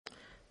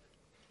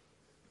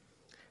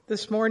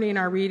This morning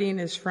our reading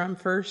is from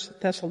 1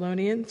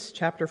 Thessalonians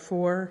chapter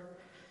 4,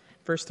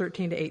 verse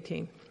 13 to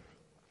 18.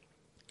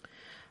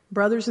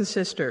 Brothers and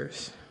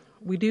sisters,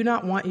 we do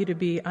not want you to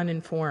be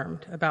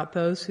uninformed about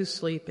those who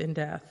sleep in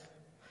death,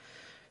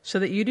 so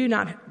that you do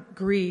not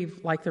grieve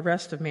like the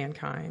rest of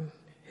mankind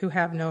who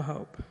have no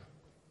hope.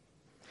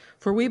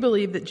 For we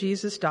believe that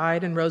Jesus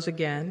died and rose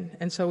again,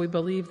 and so we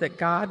believe that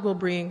God will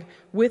bring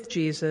with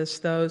Jesus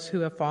those who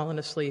have fallen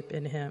asleep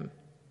in him.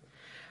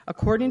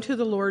 According to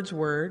the Lord's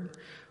word,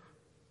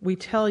 we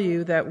tell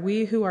you that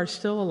we who are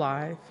still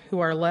alive, who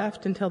are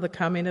left until the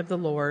coming of the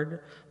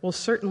Lord, will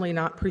certainly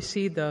not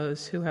precede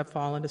those who have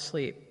fallen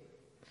asleep.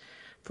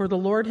 For the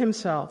Lord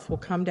himself will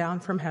come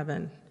down from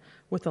heaven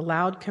with a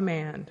loud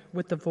command,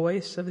 with the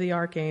voice of the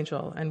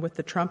archangel, and with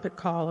the trumpet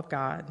call of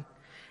God,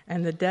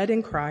 and the dead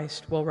in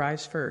Christ will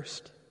rise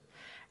first.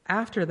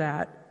 After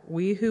that,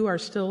 we who are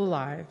still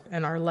alive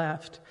and are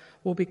left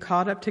will be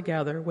caught up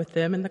together with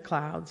them in the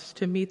clouds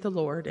to meet the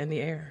Lord in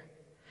the air.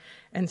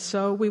 And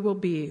so we will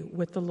be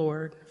with the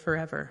Lord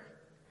forever.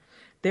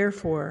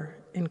 Therefore,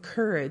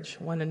 encourage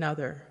one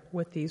another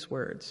with these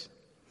words.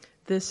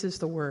 This is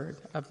the word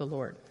of the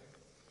Lord.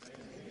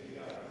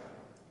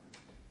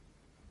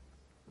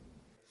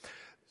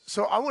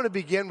 So I want to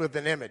begin with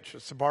an image.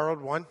 It's a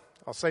borrowed one.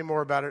 I'll say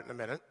more about it in a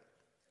minute.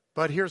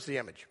 But here's the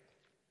image.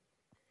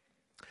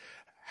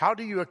 How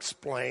do you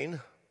explain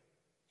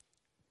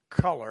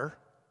color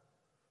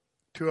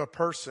to a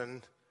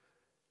person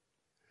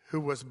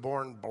who was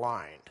born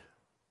blind?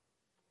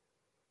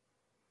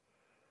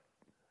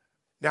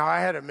 Now,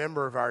 I had a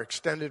member of our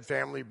extended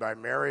family by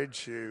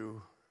marriage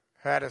who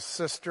had a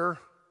sister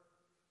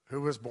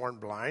who was born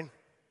blind.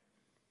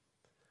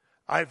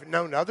 I've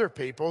known other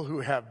people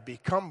who have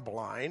become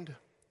blind.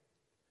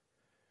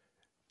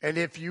 And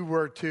if you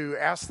were to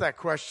ask that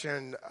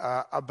question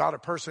about a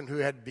person who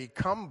had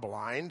become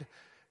blind,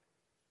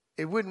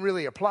 it wouldn't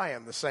really apply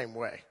in the same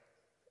way.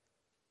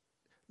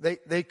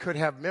 They could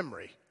have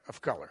memory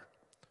of color.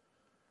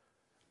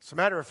 As a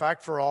matter of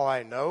fact, for all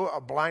I know, a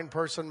blind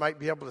person might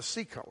be able to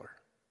see color.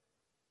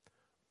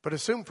 But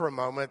assume for a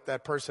moment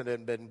that person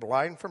had been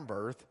blind from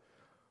birth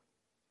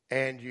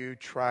and you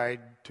tried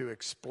to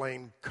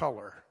explain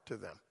color to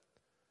them.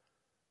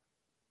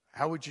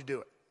 How would you do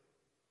it?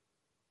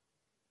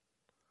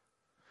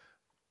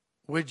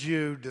 Would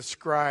you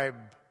describe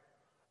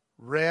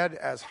red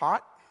as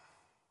hot?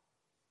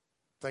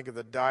 Think of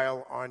the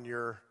dial on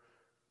your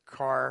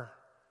car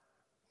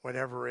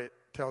whenever it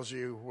tells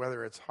you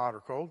whether it's hot or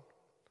cold.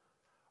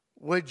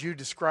 Would you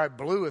describe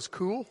blue as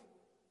cool?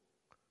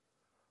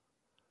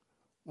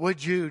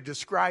 Would you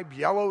describe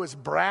yellow as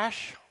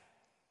brash?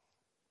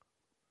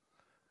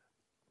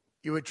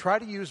 You would try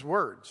to use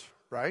words,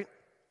 right?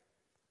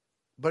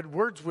 But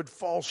words would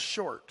fall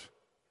short.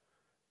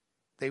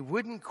 They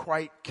wouldn't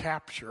quite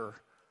capture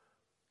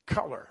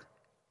color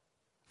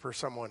for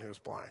someone who's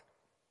blind.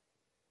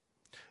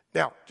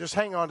 Now, just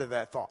hang on to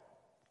that thought,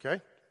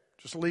 okay?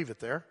 Just leave it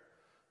there,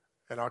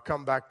 and I'll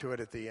come back to it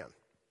at the end.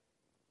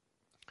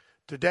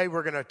 Today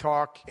we're going to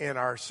talk in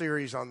our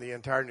series on the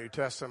entire New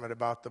Testament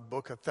about the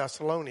book of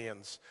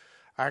Thessalonians,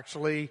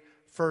 actually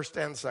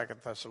 1st and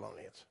 2nd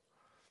Thessalonians.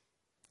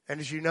 And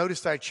as you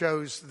noticed, I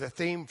chose the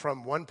theme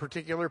from one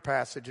particular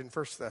passage in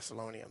 1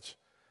 Thessalonians.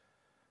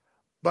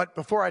 But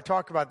before I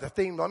talk about the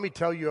theme, let me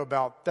tell you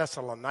about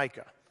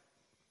Thessalonica.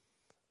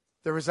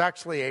 There was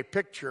actually a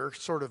picture,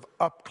 sort of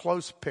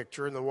up-close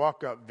picture in the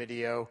walk-up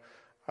video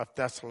of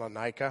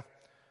Thessalonica.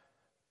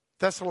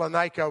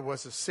 Thessalonica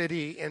was a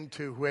city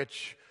into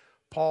which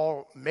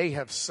Paul may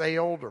have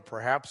sailed or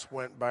perhaps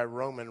went by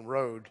Roman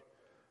road.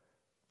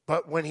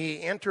 But when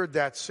he entered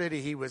that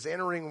city, he was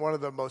entering one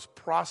of the most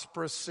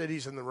prosperous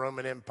cities in the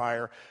Roman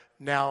Empire,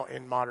 now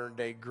in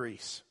modern-day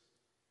Greece.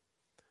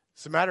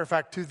 As a matter of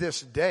fact, to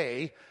this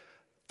day,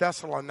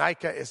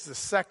 Thessalonica is the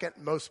second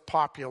most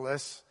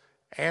populous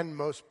and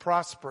most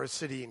prosperous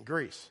city in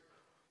Greece.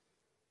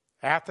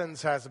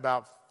 Athens has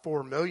about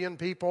 4 million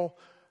people,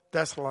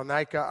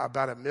 Thessalonica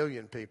about 1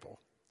 million people.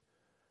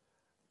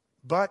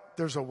 But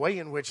there's a way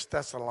in which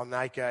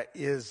Thessalonica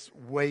is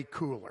way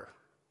cooler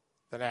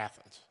than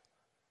Athens.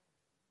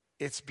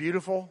 It's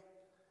beautiful.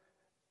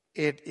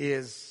 It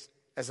is,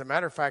 as a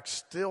matter of fact,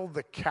 still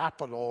the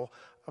capital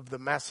of the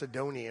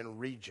Macedonian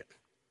region.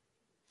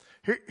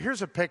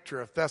 Here's a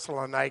picture of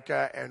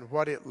Thessalonica and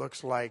what it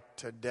looks like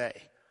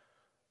today.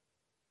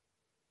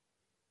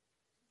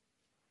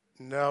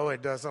 No,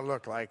 it doesn't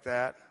look like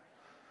that.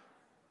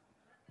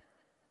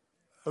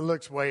 It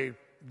looks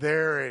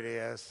there it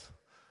is.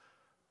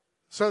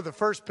 So the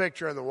first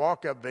picture in the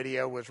walk-up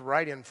video was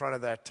right in front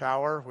of that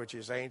tower, which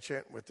is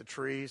ancient with the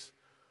trees.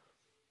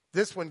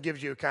 This one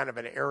gives you kind of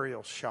an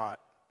aerial shot.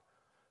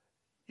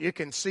 You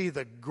can see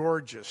the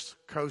gorgeous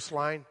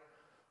coastline.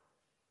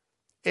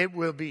 It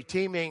will be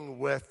teeming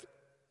with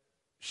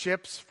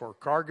ships for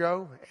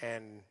cargo,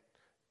 and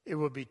it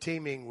will be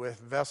teeming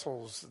with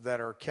vessels that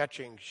are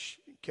catching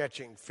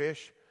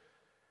fish.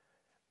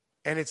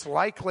 And it's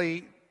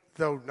likely,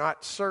 though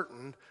not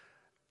certain,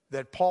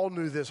 that Paul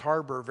knew this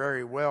harbor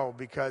very well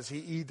because he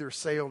either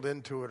sailed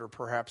into it or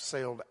perhaps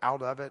sailed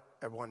out of it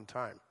at one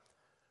time.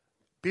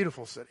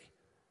 Beautiful city.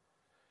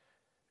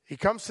 He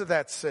comes to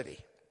that city,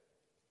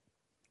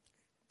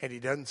 and he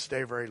doesn't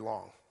stay very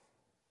long.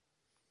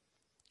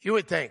 You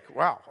would think,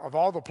 wow, of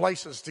all the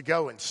places to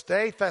go and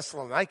stay,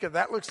 Thessalonica,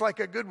 that looks like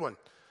a good one.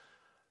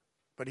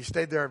 But he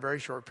stayed there a very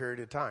short period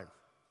of time.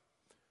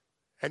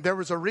 And there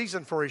was a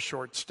reason for his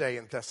short stay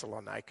in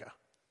Thessalonica.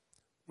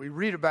 We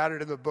read about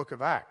it in the book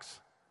of Acts.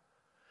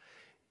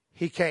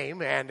 He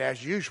came, and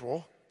as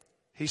usual,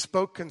 he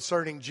spoke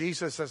concerning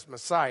Jesus as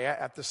Messiah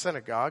at the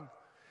synagogue,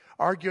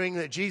 arguing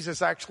that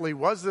Jesus actually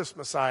was this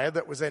Messiah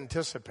that was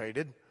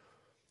anticipated.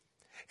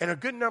 And a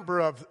good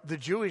number of the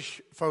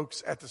Jewish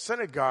folks at the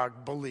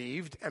synagogue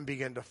believed and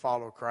began to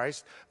follow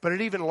Christ. But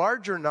an even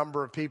larger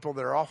number of people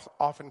that are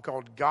often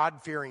called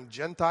God-fearing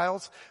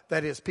Gentiles,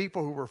 that is,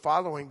 people who were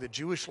following the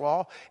Jewish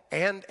law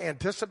and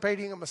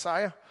anticipating a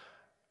Messiah,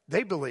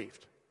 they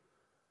believed.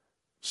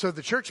 So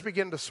the church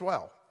began to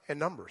swell in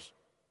numbers.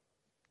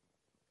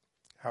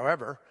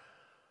 However,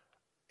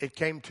 it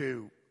came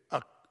to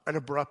an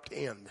abrupt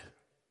end.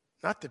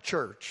 Not the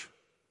church,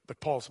 but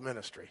Paul's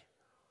ministry.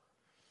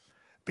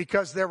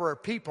 Because there were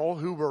people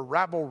who were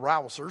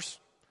rabble-rousers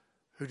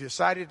who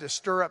decided to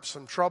stir up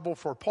some trouble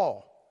for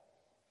Paul.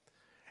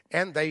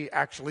 And they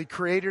actually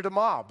created a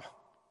mob.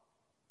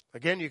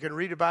 Again, you can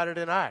read about it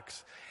in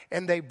Acts.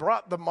 And they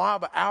brought the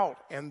mob out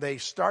and they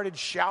started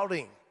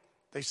shouting.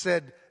 They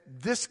said,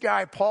 this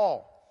guy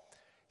Paul,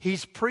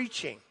 he's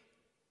preaching.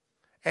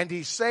 And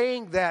he's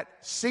saying that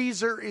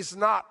Caesar is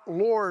not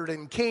Lord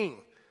and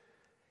King.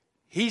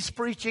 He's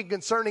preaching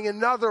concerning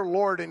another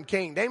Lord and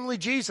King, namely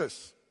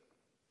Jesus.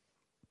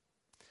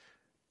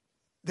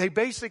 They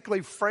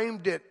basically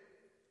framed it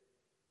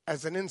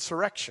as an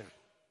insurrection.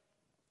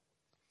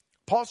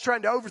 Paul's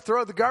trying to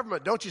overthrow the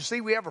government. Don't you see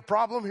we have a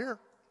problem here?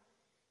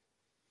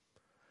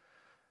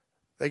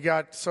 They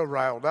got so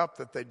riled up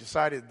that they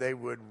decided they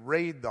would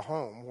raid the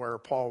home where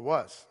Paul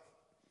was.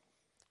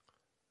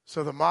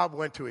 So the mob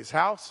went to his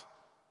house,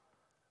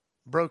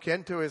 broke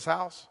into his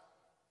house.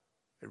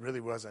 It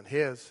really wasn't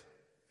his.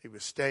 He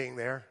was staying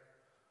there,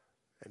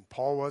 and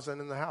Paul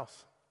wasn't in the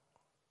house.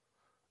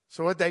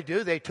 So what they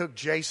do, they took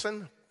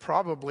Jason,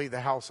 probably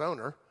the house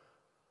owner,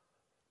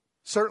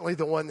 certainly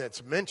the one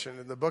that's mentioned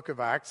in the book of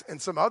Acts,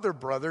 and some other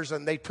brothers,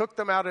 and they took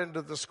them out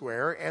into the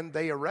square, and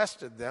they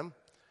arrested them,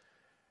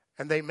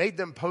 and they made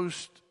them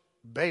post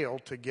bail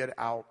to get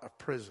out of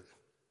prison.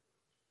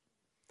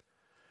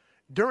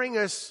 During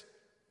this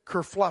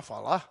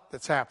kerfluffle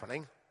that's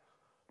happening,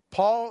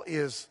 Paul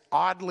is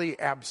oddly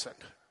absent.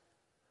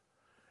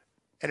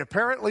 And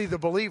apparently the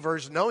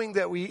believers, knowing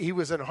that he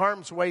was in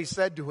harm's way,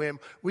 said to him,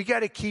 we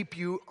got to keep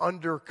you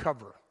under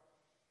cover.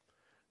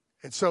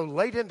 And so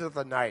late into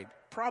the night,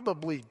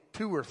 probably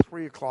 2 or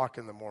 3 o'clock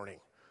in the morning,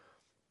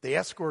 they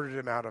escorted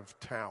him out of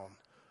town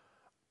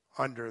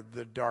under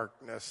the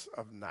darkness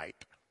of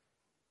night.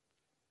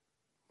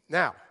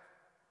 Now,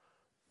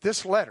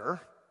 this letter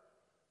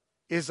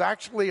is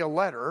actually a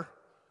letter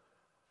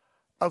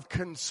of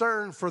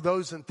concern for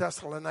those in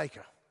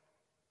Thessalonica.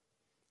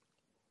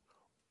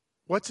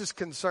 What's his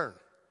concern?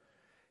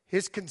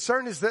 His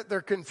concern is that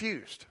they're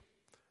confused.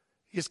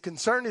 His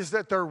concern is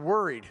that they're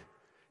worried.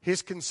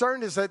 His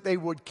concern is that they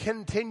would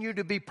continue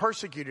to be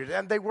persecuted,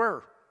 and they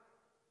were.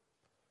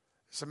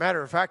 As a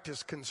matter of fact,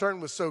 his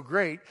concern was so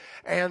great,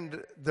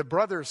 and the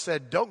brothers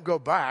said, don't go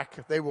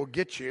back, they will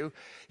get you.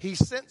 He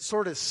sent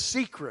sort of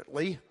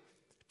secretly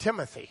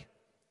Timothy,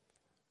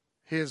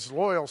 his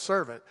loyal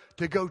servant,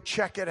 to go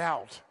check it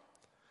out.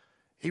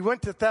 He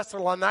went to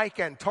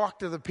Thessalonica and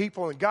talked to the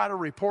people and got a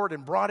report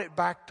and brought it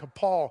back to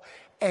Paul.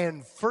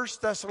 And 1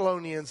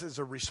 Thessalonians is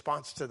a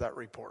response to that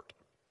report.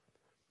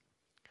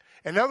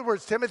 In other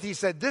words, Timothy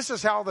said, this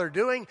is how they're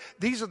doing.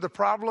 These are the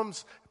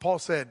problems. Paul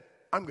said,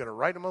 I'm going to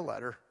write them a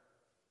letter.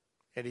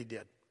 And he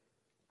did.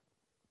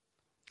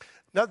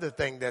 Another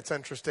thing that's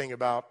interesting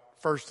about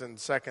 1 and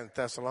 2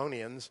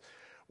 Thessalonians,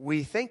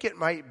 we think it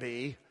might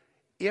be,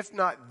 if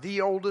not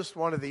the oldest,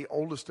 one of the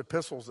oldest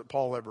epistles that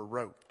Paul ever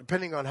wrote,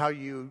 depending on how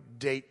you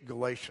date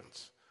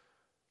Galatians.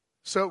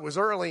 So it was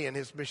early in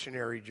his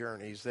missionary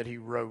journeys that he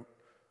wrote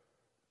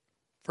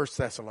 1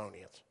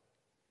 Thessalonians.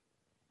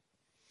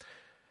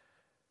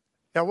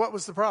 Now, what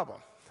was the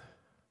problem?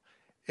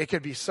 It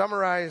could be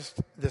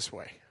summarized this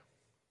way.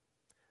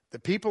 The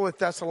people at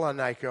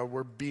Thessalonica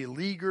were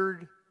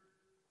beleaguered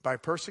by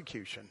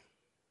persecution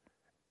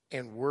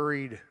and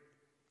worried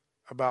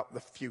about the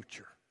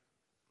future.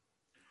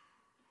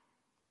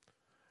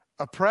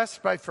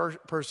 Oppressed by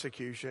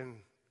persecution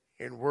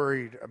and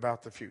worried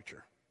about the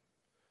future.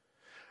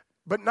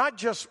 But not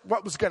just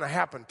what was going to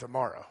happen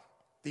tomorrow,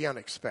 the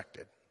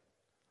unexpected.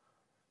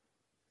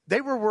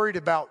 They were worried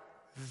about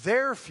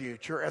their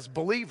future as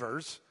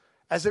believers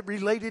as it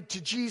related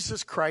to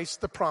Jesus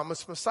Christ, the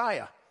promised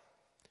Messiah.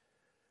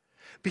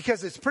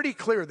 Because it's pretty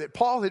clear that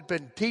Paul had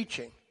been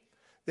teaching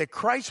that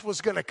Christ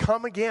was going to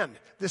come again,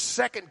 the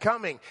second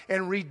coming,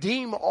 and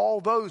redeem all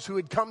those who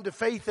had come to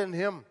faith in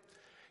him.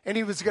 And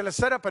he was going to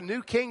set up a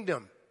new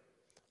kingdom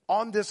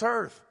on this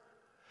earth.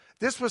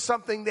 This was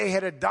something they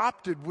had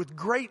adopted with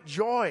great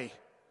joy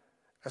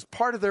as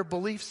part of their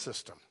belief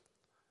system.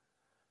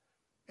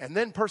 And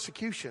then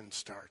persecution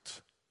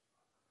starts.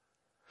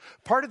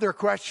 Part of their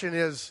question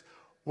is,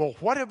 well,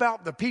 what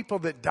about the people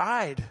that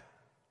died,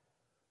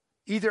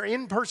 either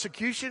in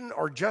persecution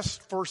or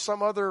just for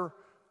some other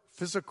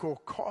physical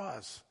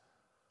cause?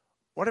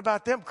 What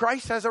about them?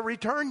 Christ hasn't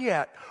returned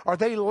yet. Are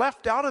they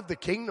left out of the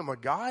kingdom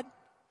of God?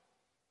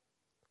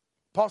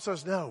 Paul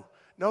says, no,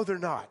 they're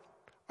not.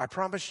 I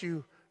promise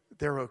you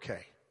they're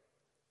okay.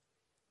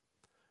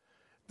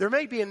 There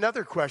may be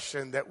another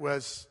question that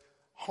was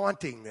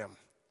haunting them.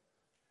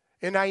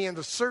 And I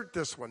insert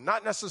this one,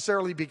 not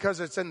necessarily because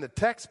it's in the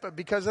text, but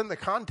because in the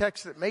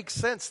context it makes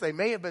sense. They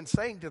may have been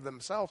saying to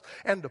themselves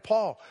and to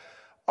Paul,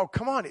 oh,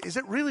 come on, is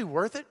it really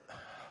worth it?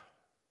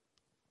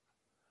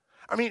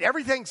 I mean,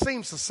 everything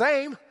seems the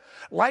same.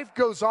 Life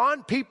goes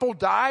on, people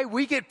die,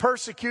 we get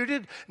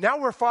persecuted. Now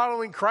we're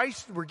following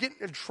Christ, we're getting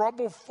in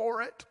trouble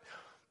for it.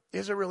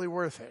 Is it really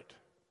worth it?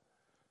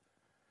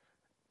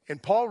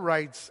 And Paul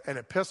writes an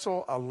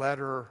epistle, a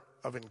letter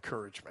of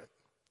encouragement.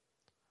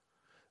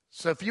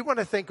 So if you want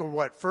to think of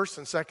what 1st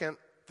and 2nd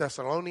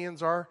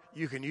Thessalonians are,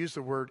 you can use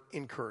the word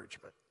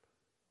encouragement.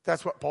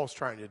 That's what Paul's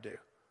trying to do.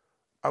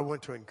 I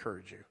want to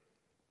encourage you.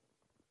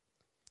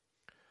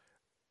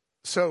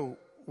 So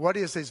what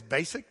is his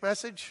basic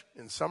message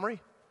in summary?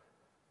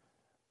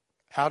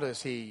 How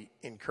does he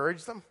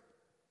encourage them?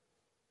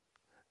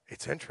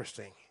 It's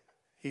interesting.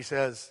 He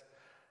says,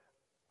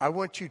 I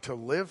want you to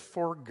live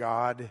for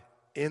God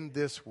in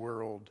this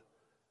world,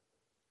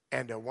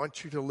 and I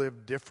want you to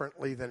live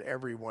differently than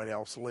everyone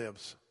else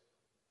lives.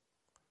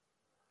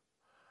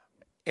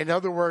 In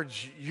other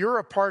words, you're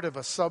a part of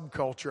a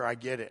subculture, I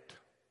get it.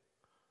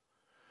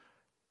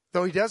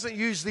 Though he doesn't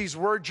use these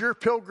words, you're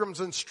pilgrims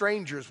and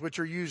strangers, which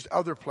are used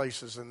other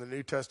places in the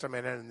New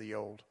Testament and in the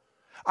Old.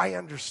 I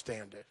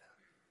understand it.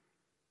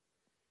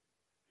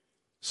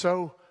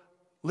 So,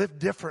 live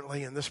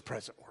differently in this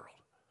present world.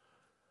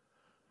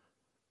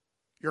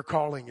 Your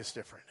calling is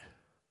different.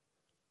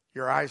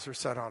 Your eyes are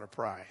set on a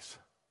prize.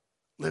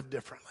 Live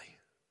differently.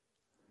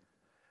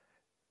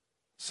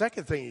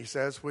 Second thing he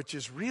says, which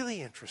is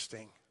really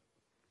interesting,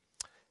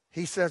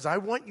 he says, I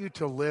want you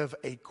to live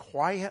a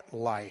quiet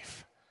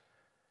life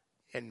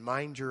and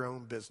mind your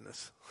own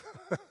business.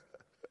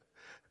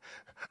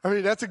 I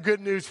mean, that's a good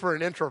news for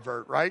an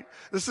introvert, right?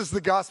 This is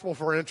the gospel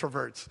for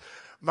introverts.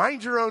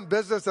 Mind your own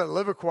business and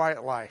live a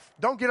quiet life.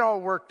 Don't get all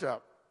worked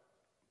up.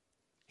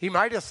 He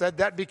might have said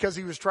that because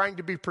he was trying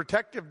to be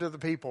protective to the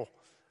people.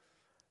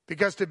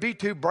 Because to be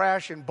too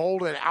brash and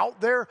bold and out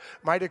there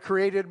might have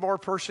created more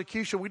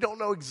persecution. We don't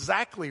know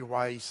exactly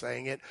why he's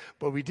saying it,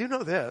 but we do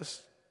know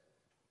this.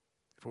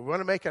 If we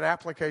want to make an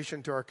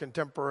application to our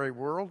contemporary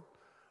world,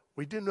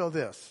 we do know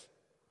this.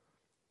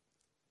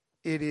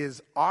 It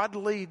is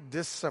oddly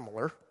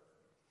dissimilar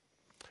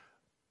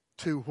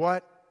to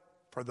what,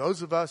 for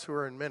those of us who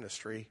are in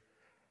ministry,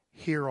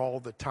 hear all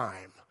the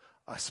time,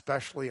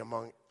 especially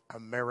among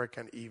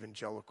American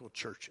evangelical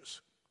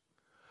churches.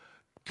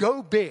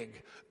 Go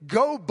big,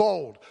 go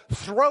bold,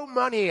 throw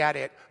money at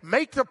it,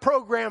 make the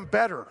program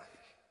better.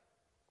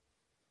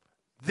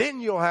 Then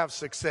you'll have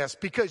success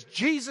because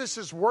Jesus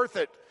is worth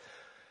it.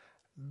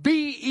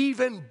 Be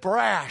even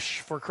brash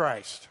for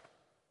Christ.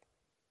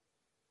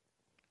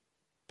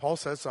 Paul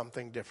says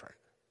something different.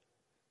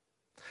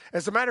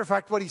 As a matter of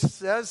fact, what he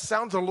says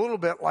sounds a little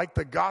bit like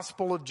the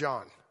Gospel of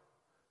John.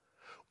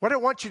 What I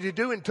want you to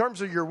do in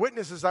terms of your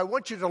witness is I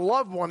want you to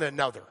love one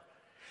another.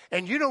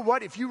 And you know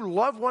what? If you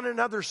love one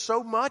another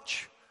so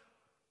much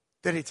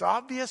that it's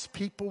obvious,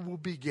 people will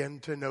begin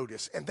to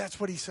notice. And that's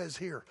what he says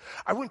here.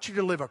 I want you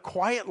to live a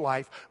quiet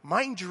life,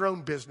 mind your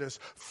own business,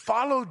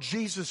 follow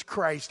Jesus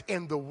Christ,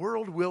 and the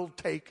world will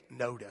take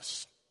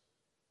notice.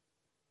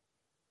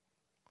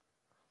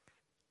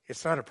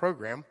 It's not a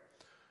program.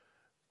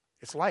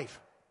 It's life.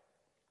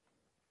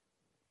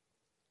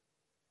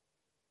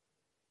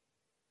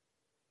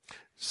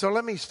 So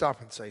let me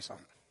stop and say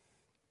something.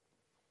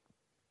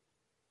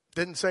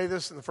 Didn't say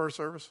this in the first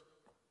service.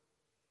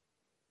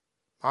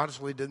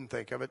 Honestly, didn't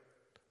think of it.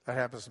 That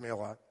happens to me a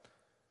lot.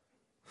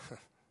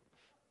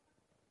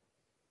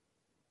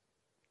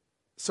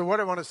 So what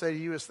I want to say to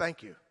you is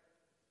thank you.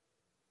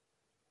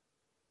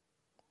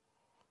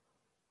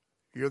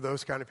 You're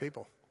those kind of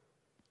people.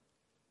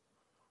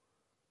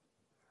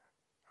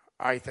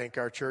 I think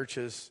our church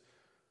has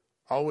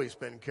always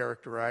been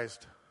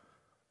characterized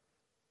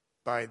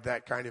by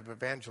that kind of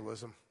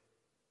evangelism.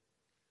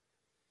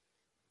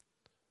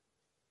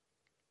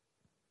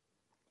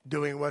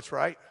 Doing what's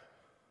right,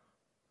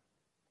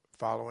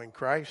 following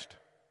Christ,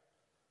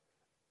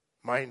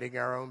 minding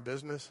our own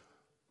business,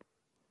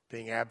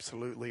 being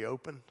absolutely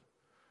open,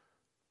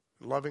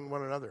 loving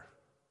one another.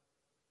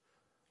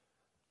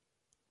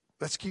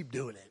 Let's keep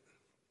doing it.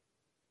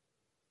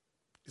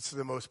 It's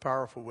the most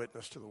powerful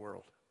witness to the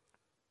world.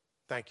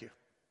 Thank you.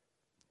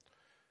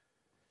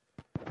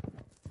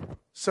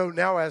 So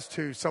now as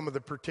to some of the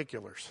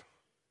particulars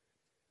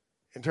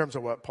in terms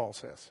of what Paul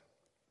says.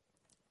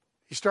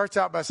 He starts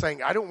out by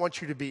saying, I don't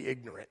want you to be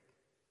ignorant.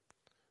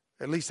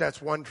 At least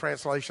that's one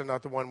translation,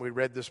 not the one we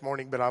read this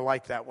morning, but I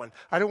like that one.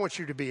 I don't want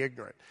you to be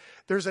ignorant.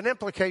 There's an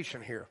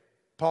implication here.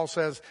 Paul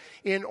says,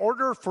 in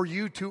order for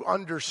you to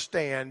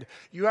understand,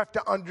 you have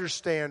to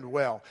understand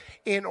well.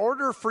 In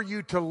order for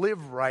you to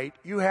live right,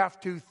 you have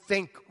to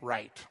think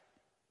right.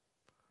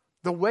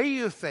 The way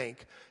you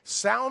think,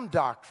 sound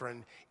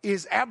doctrine,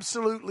 is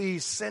absolutely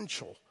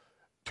essential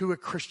to a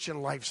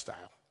Christian lifestyle.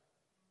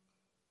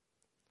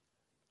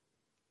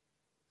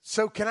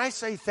 So can I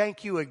say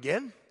thank you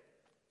again?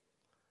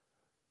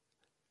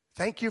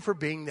 Thank you for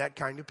being that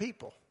kind of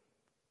people.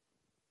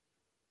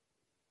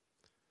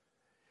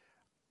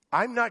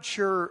 I'm not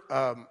sure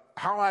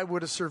how I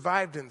would have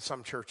survived in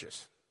some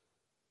churches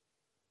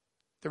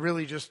that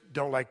really just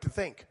don't like to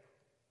think.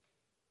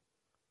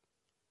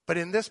 But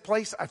in this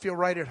place, I feel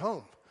right at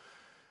home.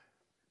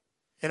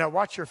 And I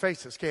watch your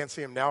faces. Can't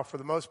see them now for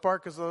the most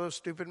part because of those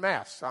stupid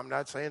masks. I'm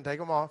not saying take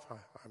them off.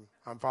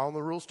 I'm following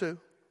the rules too.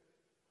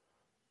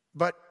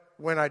 But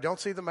when I don't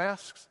see the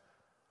masks,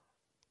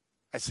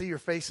 I see your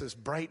faces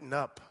brighten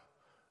up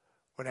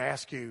when I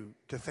ask you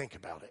to think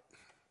about it.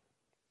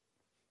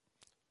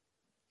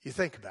 You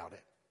think about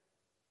it.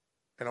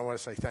 And I want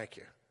to say thank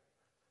you.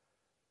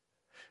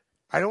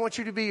 I don't want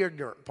you to be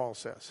ignorant, Paul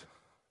says.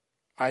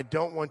 I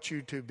don't want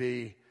you to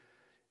be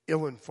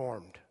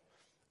ill-informed.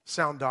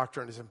 Sound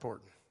doctrine is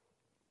important.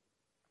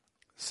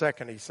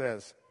 Second, he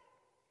says,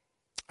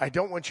 I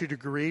don't want you to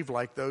grieve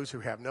like those who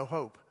have no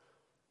hope.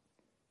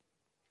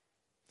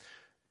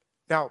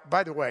 Now,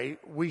 by the way,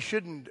 we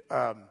shouldn't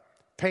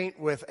paint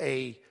with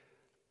a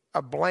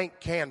blank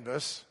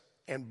canvas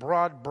and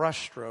broad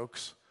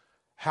brushstrokes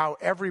how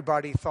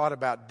everybody thought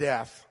about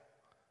death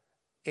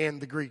in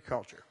the Greek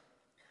culture.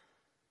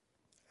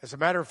 As a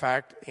matter of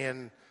fact,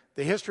 in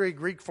the history of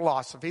Greek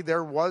philosophy,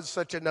 there was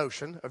such a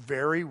notion, a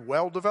very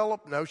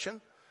well-developed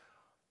notion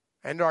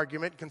and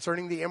argument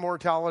concerning the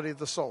immortality of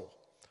the soul.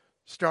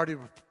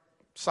 Started with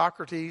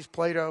Socrates,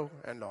 Plato,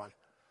 and on.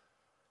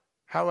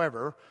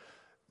 However,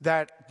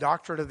 that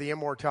doctrine of the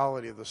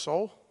immortality of the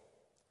soul,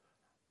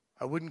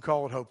 I wouldn't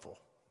call it hopeful.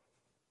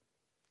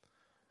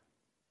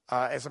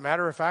 As a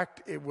matter of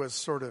fact, it was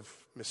sort of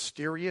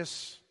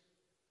mysterious,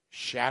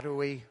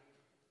 shadowy,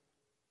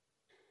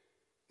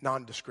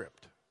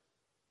 nondescript.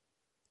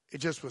 It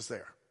just was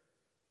there.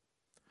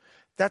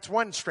 That's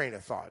one strain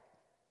of thought.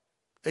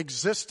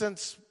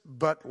 Existence,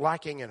 but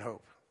lacking in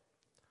hope.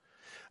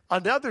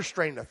 Another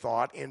strain of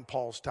thought in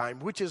Paul's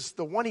time, which is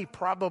the one he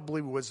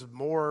probably was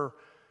more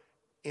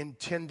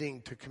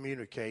intending to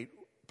communicate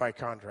by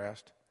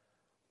contrast,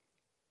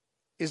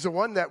 is the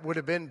one that would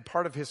have been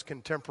part of his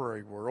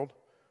contemporary world.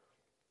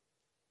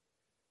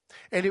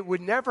 And it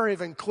would never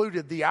have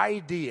included the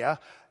idea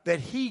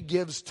that he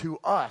gives to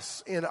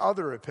us in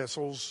other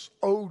epistles,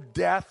 O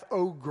death,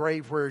 O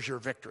grave, where is your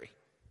victory?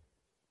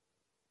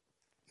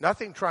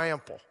 Nothing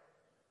triumphal.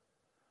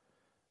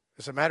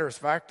 As a matter of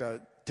fact,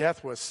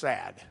 death was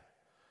sad.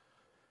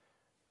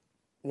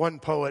 One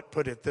poet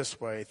put it this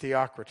way,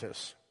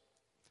 Theocritus: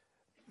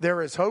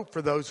 there is hope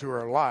for those who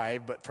are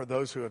alive, but for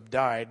those who have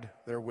died,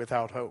 they're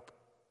without hope.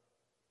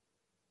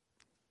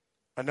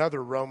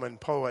 Another Roman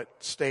poet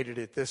stated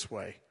it this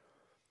way: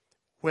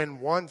 when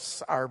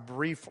once our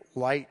brief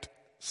light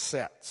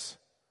sets,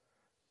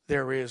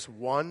 there is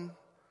one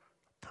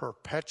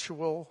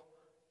perpetual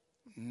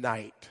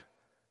night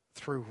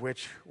through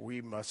which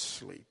we must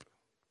sleep.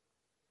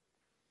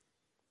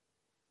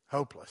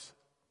 Hopeless.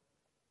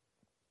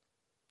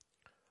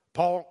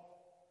 Paul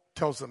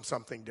tells them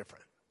something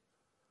different.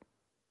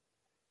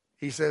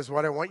 He says,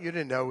 what I want you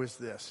to know is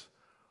this: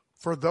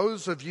 for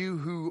those of you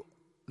who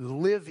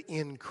live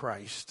in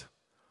Christ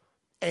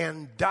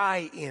and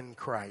die in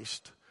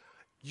Christ,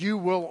 you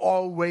will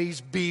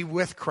always be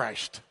with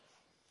Christ.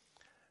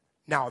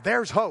 Now,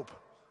 there's hope.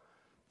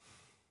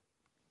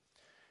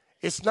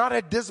 It's not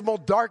a dismal,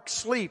 dark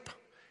sleep.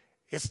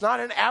 It's not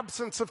an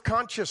absence of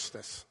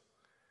consciousness.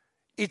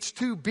 It's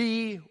to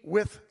be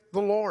with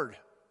the Lord.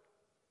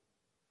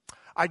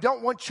 I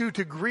don't want you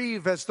to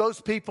grieve as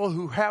those people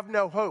who have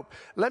no hope.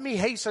 Let me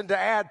hasten to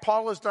add,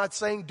 Paul is not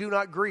saying do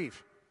not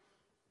grieve.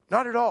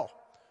 Not at all.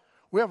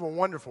 We have a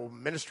wonderful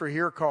ministry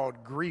here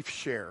called Grief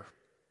Share.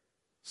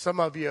 Some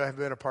of you have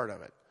been a part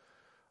of it.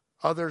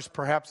 Others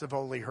perhaps have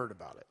only heard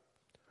about it.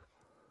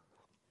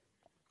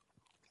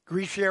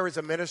 Grief Share is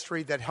a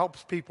ministry that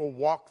helps people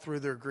walk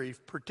through their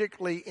grief,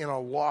 particularly in a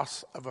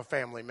loss of a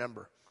family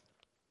member.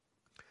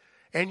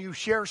 And you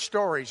share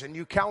stories and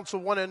you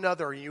counsel one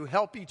another and you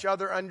help each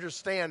other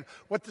understand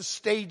what the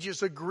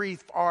stages of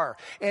grief are.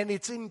 And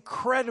it's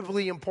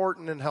incredibly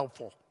important and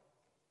helpful.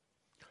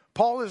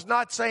 Paul is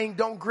not saying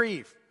don't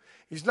grieve.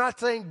 He's not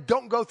saying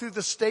don't go through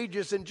the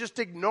stages and just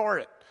ignore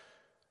it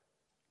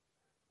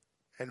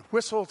and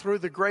whistle through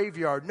the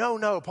graveyard.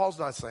 No, Paul's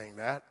not saying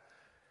that.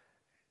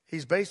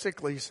 He's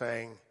basically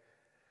saying,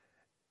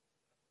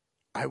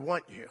 I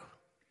want you,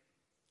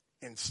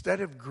 instead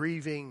of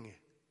grieving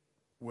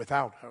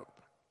without hope,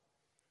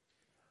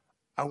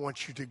 I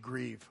want you to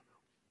grieve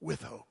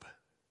with hope.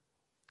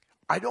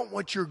 I don't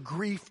want your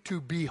grief to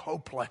be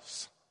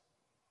hopeless.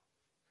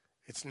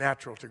 It's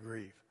natural to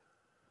grieve.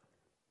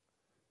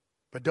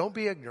 But don't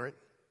be ignorant,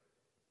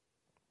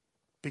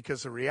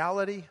 because the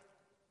reality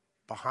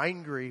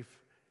behind grief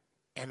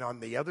and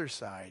on the other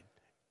side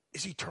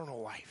is eternal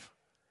life.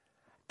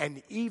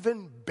 An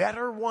even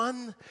better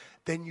one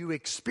than you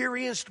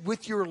experienced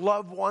with your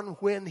loved one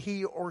when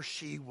he or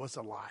she was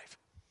alive.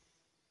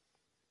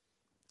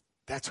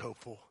 That's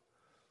hopeful.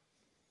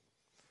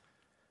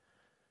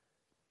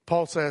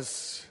 Paul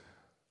says,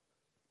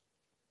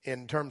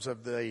 in terms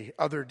of the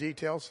other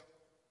details,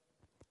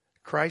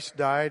 Christ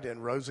died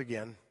and rose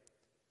again,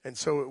 and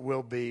so it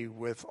will be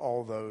with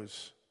all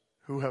those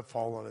who have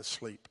fallen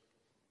asleep.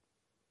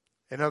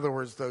 In other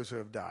words, those who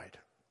have died.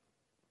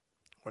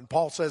 When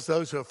Paul says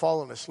those who have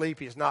fallen asleep,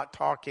 he's not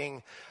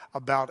talking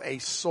about a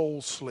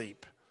soul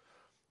sleep,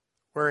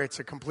 where it's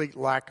a complete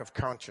lack of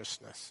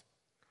consciousness.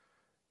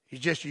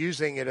 He's just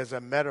using it as a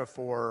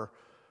metaphor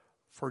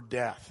for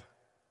death.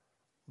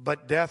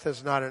 But death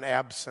is not an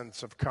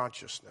absence of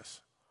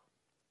consciousness.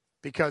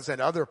 Because in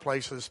other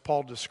places,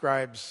 Paul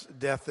describes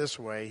death this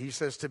way. He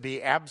says to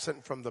be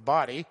absent from the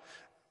body,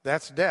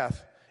 that's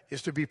death,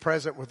 is to be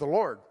present with the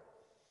Lord.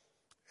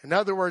 In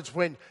other words,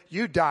 when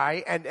you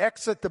die and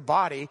exit the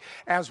body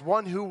as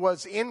one who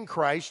was in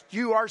Christ,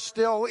 you are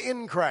still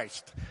in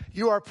Christ.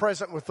 You are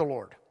present with the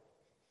Lord.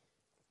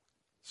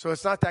 So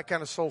it's not that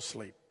kind of soul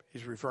sleep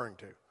he's referring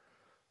to.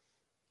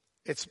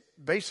 It's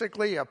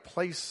basically a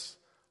place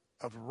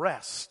of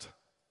rest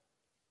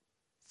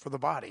for the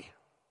body.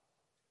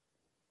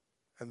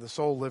 And the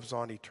soul lives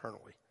on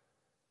eternally.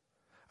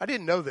 I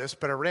didn't know this,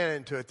 but I ran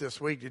into it this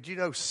week. Did you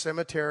know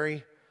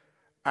cemetery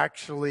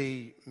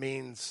actually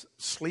means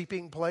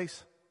sleeping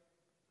place?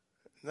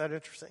 Isn't that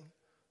interesting?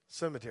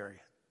 Cemetery,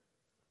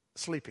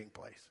 sleeping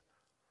place.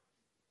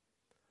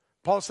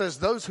 Paul says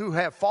those who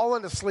have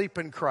fallen asleep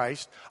in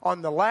Christ,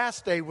 on the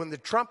last day when the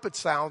trumpet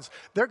sounds,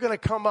 they're going to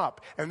come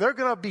up and they're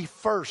going to be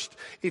first.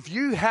 If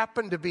you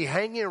happen to be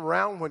hanging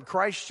around when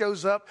Christ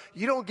shows up,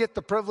 you don't get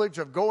the privilege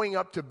of going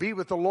up to be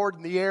with the Lord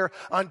in the air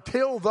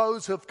until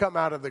those who have come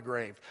out of the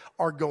grave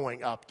are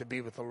going up to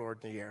be with the Lord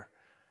in the air.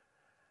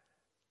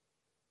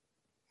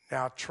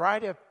 Now try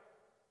to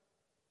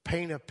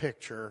paint a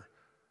picture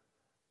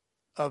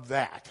of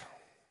that.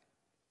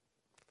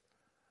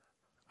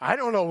 I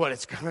don't know what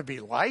it's going to be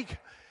like.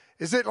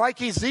 Is it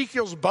like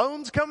Ezekiel's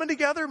bones coming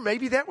together?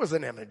 Maybe that was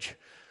an image.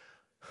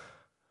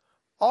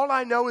 All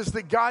I know is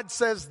that God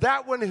says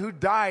that one who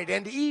died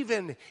and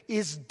even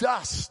is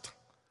dust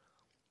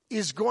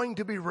is going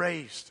to be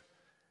raised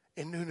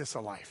in newness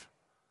of life.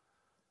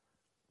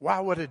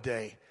 Wow, what a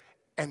day.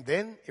 And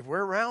then if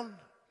we're around,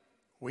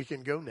 we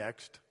can go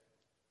next.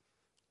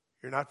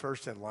 You're not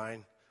first in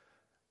line,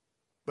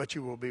 but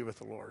you will be with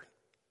the Lord.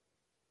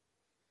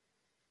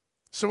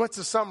 So what's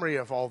the summary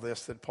of all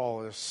this that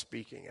Paul is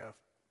speaking of?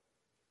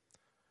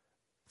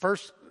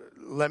 First,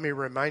 let me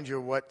remind you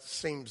of what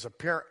seems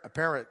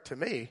apparent to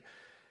me,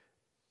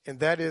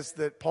 and that is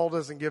that Paul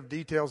doesn't give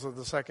details of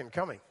the second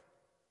coming.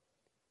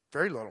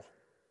 Very little,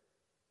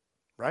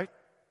 right?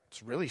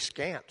 It's really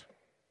scant.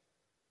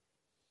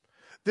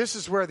 This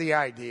is where the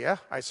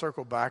idea, I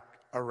circle back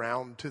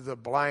around to the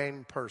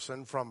blind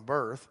person from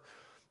birth,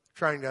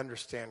 trying to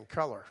understand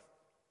color.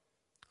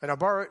 And I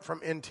borrow it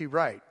from N.T.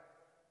 Wright,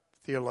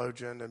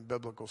 theologian and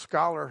biblical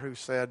scholar, who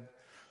said,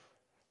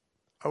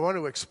 I want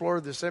to explore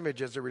this image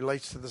as it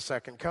relates to the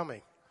second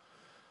coming.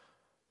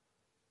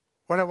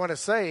 What I want to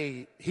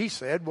say, he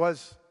said,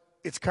 was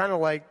it's kind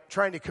of like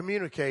trying to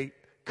communicate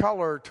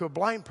color to a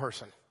blind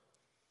person.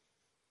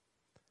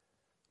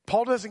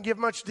 Paul doesn't give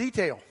much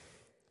detail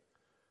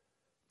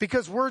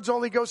because words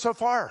only go so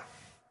far.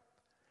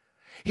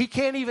 He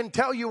can't even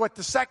tell you what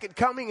the second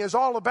coming is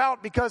all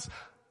about because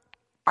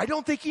I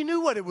don't think he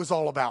knew what it was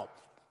all about.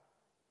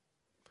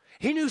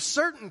 He knew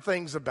certain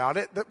things about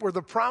it that were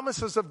the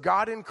promises of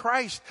God in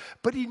Christ,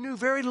 but he knew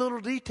very little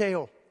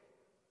detail.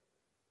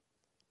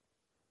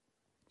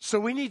 So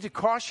we need to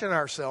caution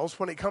ourselves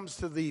when it comes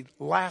to the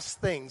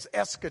last things,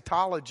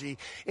 eschatology,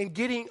 in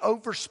getting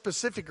over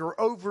specific or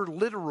over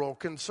literal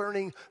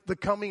concerning the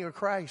coming of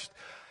Christ.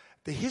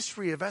 The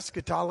history of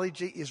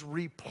eschatology is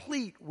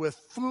replete with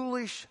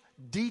foolish,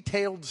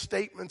 detailed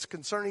statements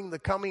concerning the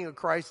coming of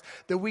Christ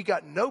that we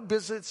got no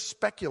business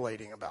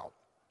speculating about.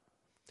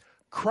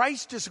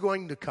 Christ is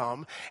going to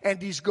come,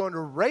 and he's going to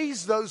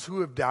raise those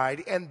who have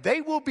died, and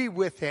they will be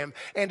with him,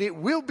 and it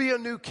will be a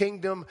new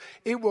kingdom.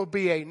 It will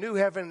be a new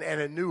heaven and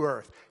a new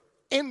earth.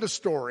 End of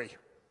story.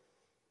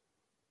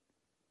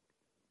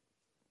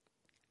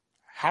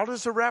 How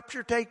does the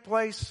rapture take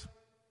place?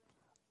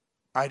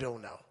 I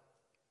don't know.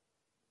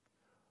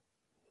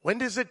 When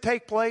does it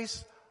take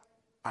place?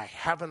 I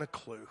haven't a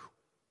clue.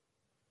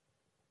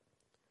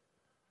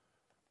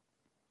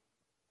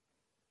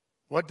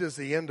 What does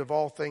the end of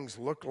all things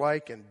look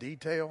like in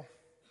detail?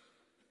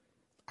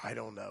 I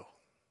don't know.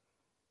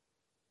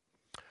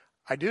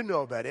 I do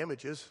know about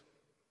images,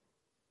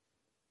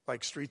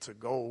 like streets of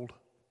gold.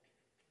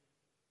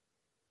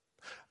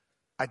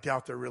 I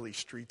doubt they're really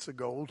streets of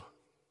gold.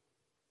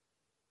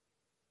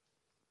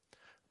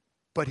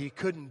 But he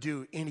couldn't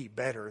do any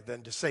better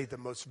than to say the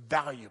most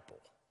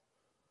valuable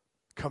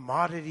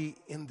commodity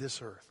in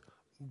this earth,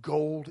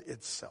 gold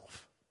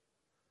itself.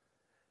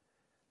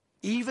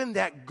 Even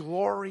that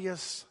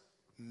glorious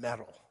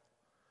metal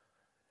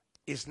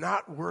is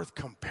not worth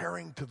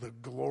comparing to the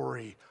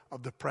glory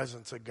of the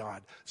presence of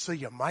God. So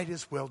you might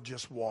as well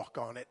just walk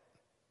on it.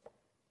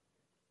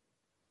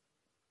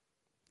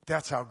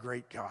 That's how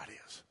great God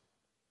is.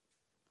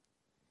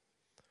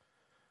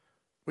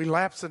 We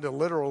lapse into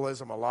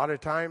literalism a lot of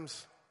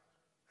times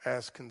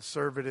as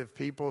conservative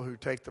people who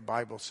take the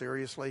Bible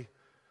seriously,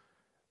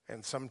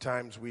 and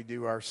sometimes we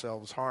do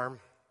ourselves harm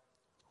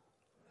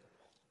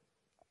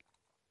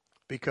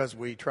because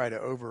we try to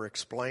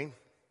over-explain.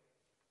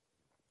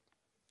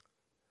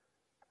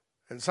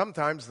 And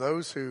sometimes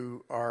those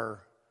who are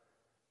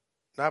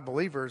not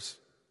believers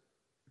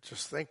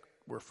just think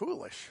we're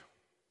foolish.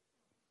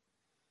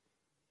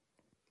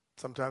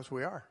 Sometimes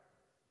we are.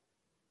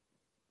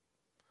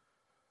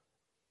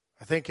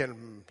 I think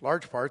in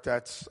large part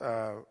that's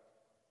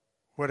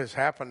what has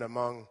happened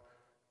among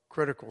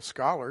critical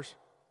scholars.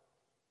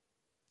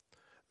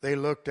 They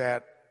looked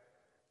at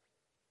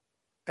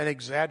an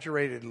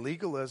exaggerated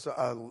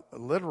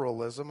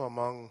literalism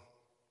among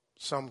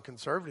some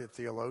conservative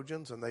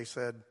theologians, and they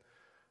said,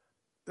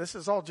 this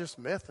is all just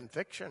myth and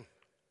fiction.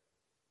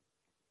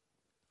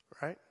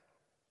 Right?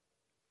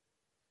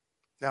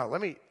 Now,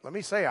 let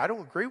me say, I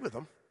don't agree with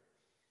them.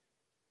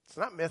 It's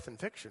not myth and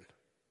fiction.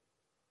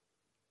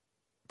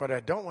 But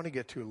I don't want to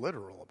get too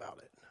literal about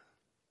it.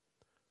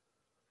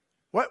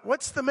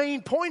 What's the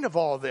main point of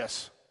all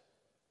this?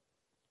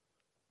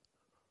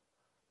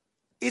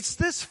 It's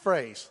this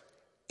phrase,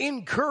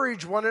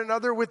 encourage one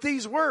another with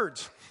these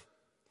words.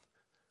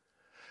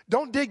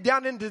 Don't dig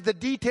down into the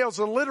details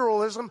of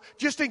literalism.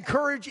 Just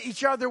encourage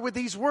each other with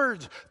these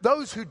words.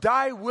 Those who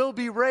die will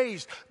be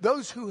raised.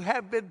 Those who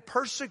have been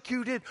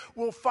persecuted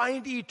will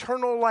find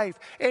eternal life.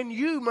 And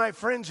you, my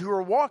friends, who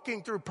are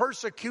walking through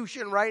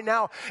persecution right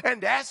now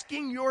and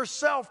asking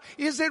yourself,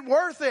 is it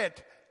worth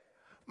it?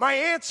 My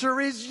answer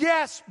is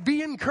yes.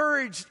 Be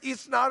encouraged.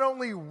 It's not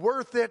only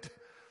worth it,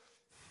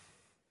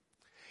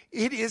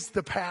 it is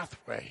the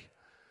pathway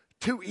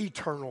to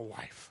eternal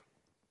life.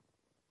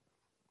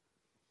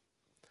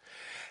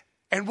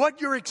 And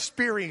what you're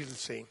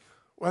experiencing,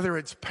 whether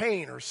it's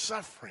pain or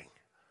suffering,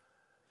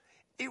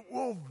 it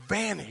will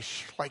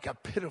vanish like a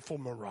pitiful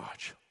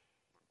mirage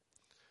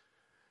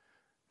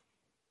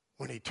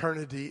when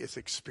eternity is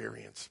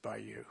experienced by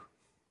you.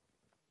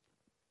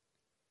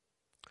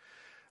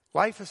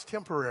 Life is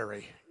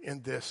temporary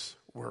in this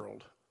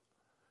world,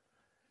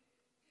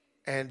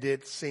 and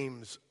it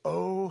seems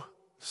oh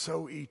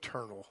so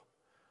eternal,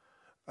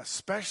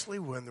 especially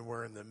when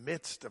we're in the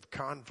midst of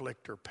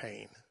conflict or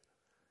pain.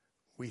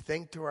 We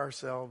think to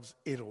ourselves,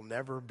 it'll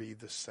never be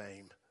the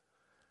same.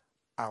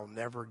 I'll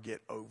never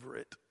get over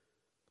it.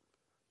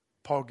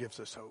 Paul gives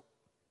us hope.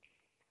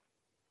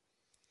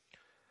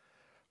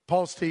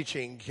 Paul's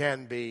teaching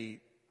can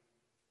be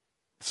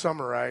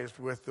summarized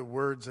with the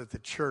words that the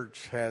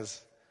church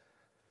has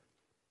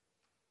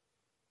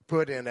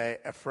put in a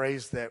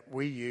phrase that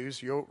we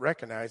use. You'll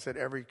recognize it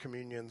every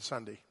Communion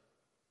Sunday.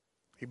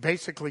 He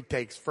basically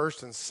takes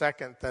 1st and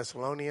 2nd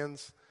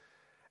Thessalonians,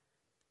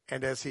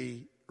 and as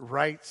he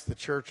writes, the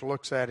church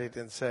looks at it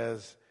and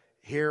says,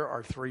 here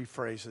are 3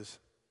 phrases.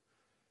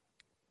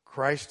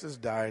 Christ has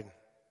died,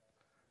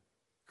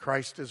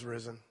 Christ is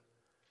risen,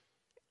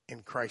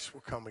 and Christ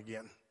will come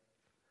again.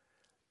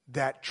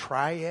 That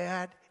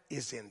triad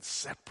is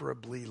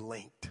inseparably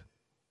linked.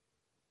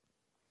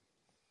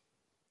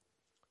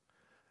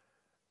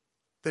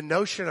 The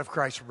notion of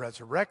Christ's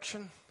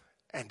resurrection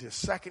and his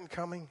second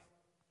coming,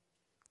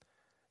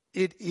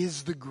 it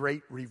is the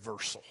great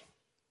reversal.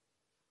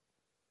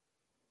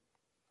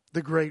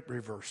 The great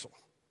reversal.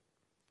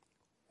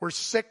 Where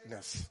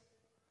sickness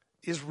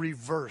is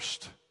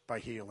reversed by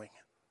healing.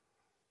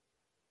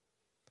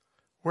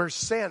 Where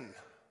sin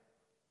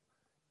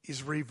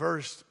is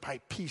reversed by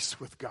peace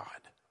with God.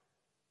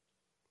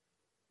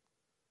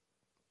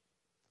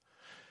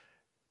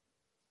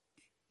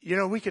 You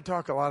know, we could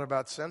talk a lot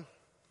about sin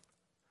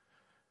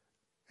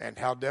and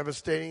how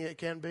devastating it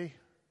can be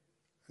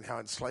and how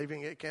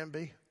enslaving it can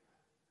be.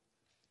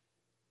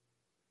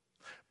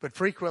 But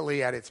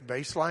frequently at its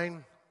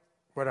baseline,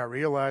 what I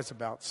realize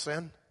about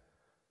sin,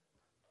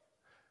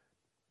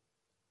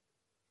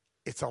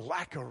 it's a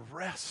lack of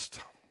rest.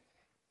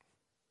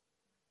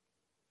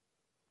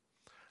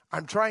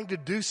 I'm trying to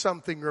do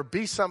something or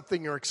be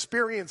something or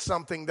experience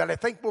something that I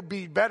think will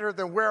be better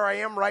than where I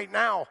am right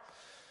now.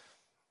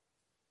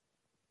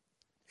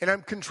 And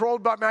I'm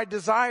controlled by my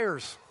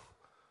desires.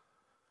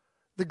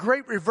 The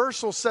great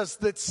reversal says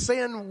that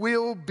sin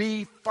will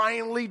be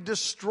finally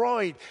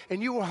destroyed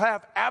and you will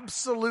have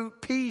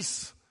absolute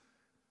peace.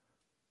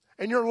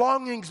 And your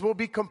longings will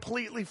be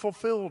completely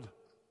fulfilled.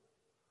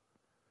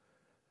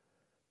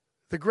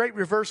 The great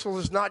reversal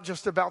is not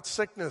just about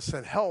sickness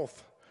and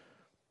health.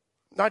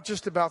 Not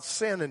just about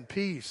sin and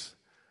peace.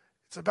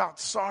 It's about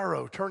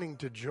sorrow turning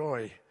to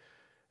joy.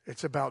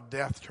 It's about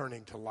death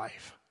turning to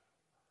life.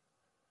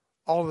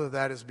 All of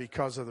that is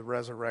because of the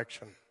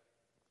resurrection.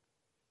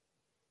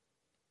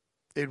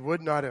 It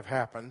would not have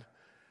happened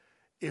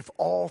if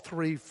all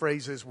three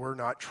phrases were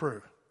not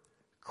true.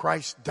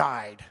 Christ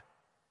died.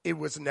 It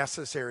was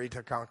necessary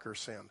to conquer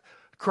sin.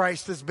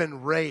 Christ has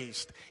been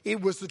raised. It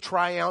was the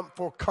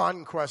triumphal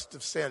conquest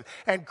of sin.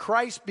 And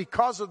Christ,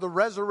 because of the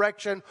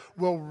resurrection,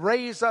 will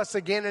raise us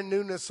again in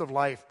newness of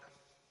life.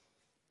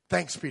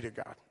 Thanks be to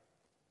God.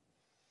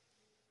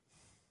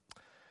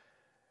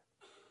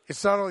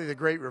 It's not only the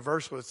great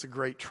reversal, it's the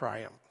great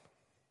triumph.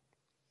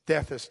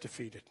 Death is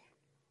defeated.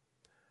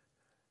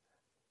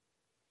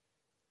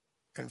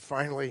 And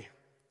finally,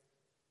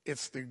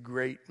 it's the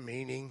great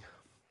meaning.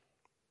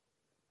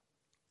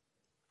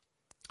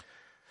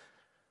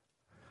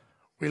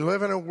 We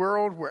live in a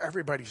world where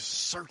everybody's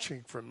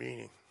searching for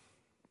meaning.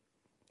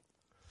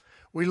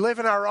 We live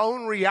in our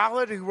own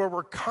reality where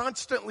we're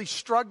constantly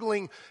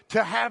struggling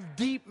to have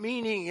deep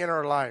meaning in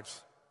our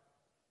lives.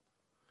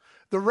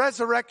 The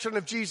resurrection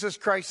of Jesus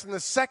Christ and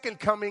the second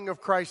coming of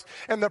Christ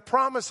and the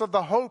promise of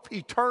the hope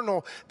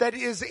eternal that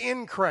is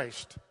in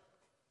Christ.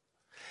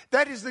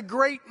 That is the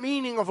great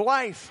meaning of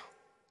life.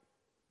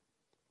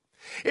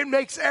 It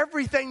makes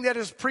everything that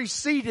has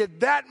preceded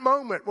that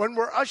moment when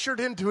we're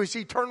ushered into His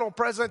eternal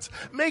presence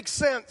make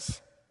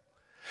sense.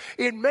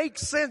 It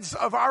makes sense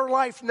of our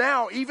life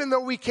now, even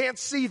though we can't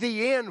see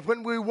the end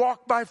when we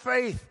walk by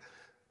faith.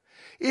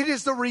 It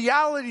is the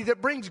reality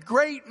that brings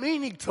great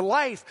meaning to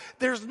life.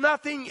 There's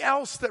nothing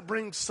else that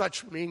brings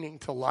such meaning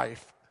to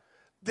life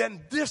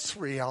than this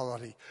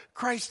reality.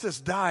 Christ has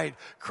died,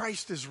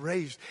 Christ is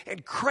raised,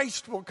 and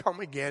Christ will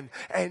come again,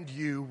 and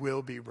you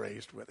will be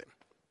raised with Him.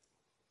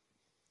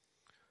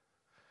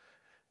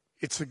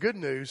 It's the good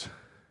news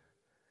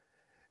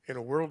in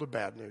a world of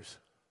bad news.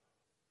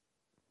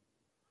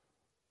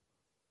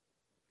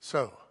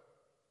 So,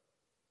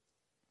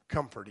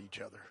 comfort each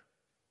other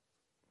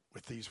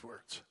with these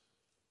words.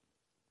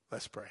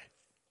 Let's pray.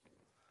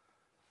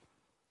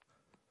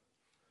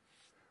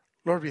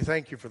 Lord, we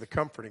thank You for the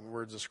comforting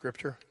words of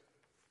Scripture.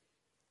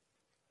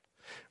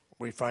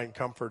 We find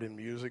comfort in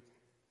music,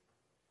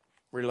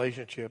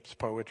 relationships,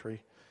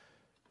 poetry.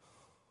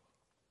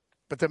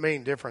 But the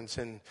main difference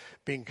in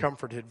being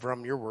comforted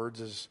from Your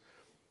words is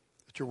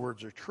that Your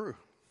words are true.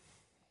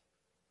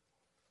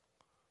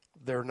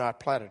 They're not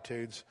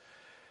platitudes.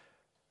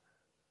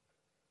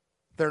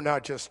 They're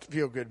not just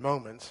feel-good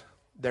moments.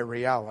 They're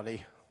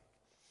reality.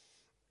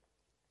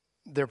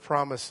 They're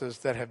promises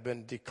that have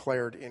been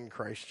declared in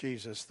Christ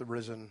Jesus, the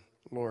risen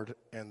Lord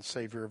and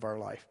Savior of our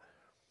life.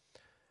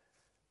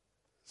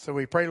 So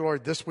we pray,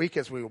 Lord, this week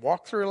as we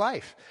walk through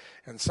life,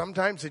 and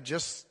sometimes it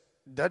just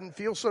doesn't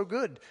feel so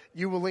good,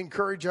 You will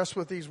encourage us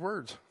with these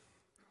words.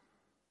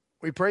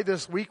 We pray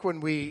this week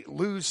when we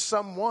lose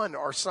someone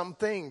or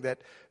something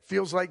that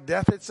feels like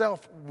death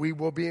itself, we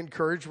will be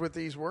encouraged with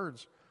these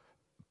words.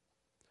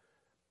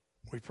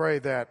 We pray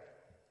that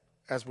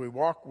as we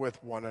walk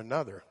with one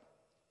another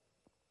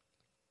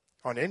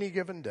on any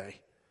given day,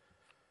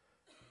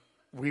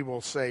 we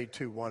will say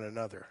to one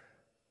another,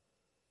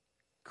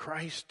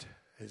 Christ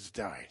has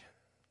died.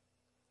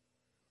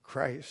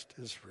 Christ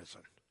is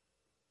risen.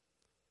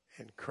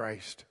 And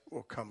Christ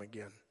will come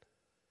again.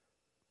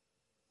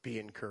 Be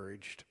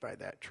encouraged by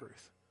that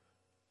truth.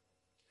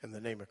 In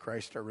the name of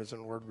Christ, our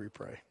risen Lord, we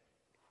pray.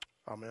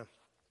 Amen.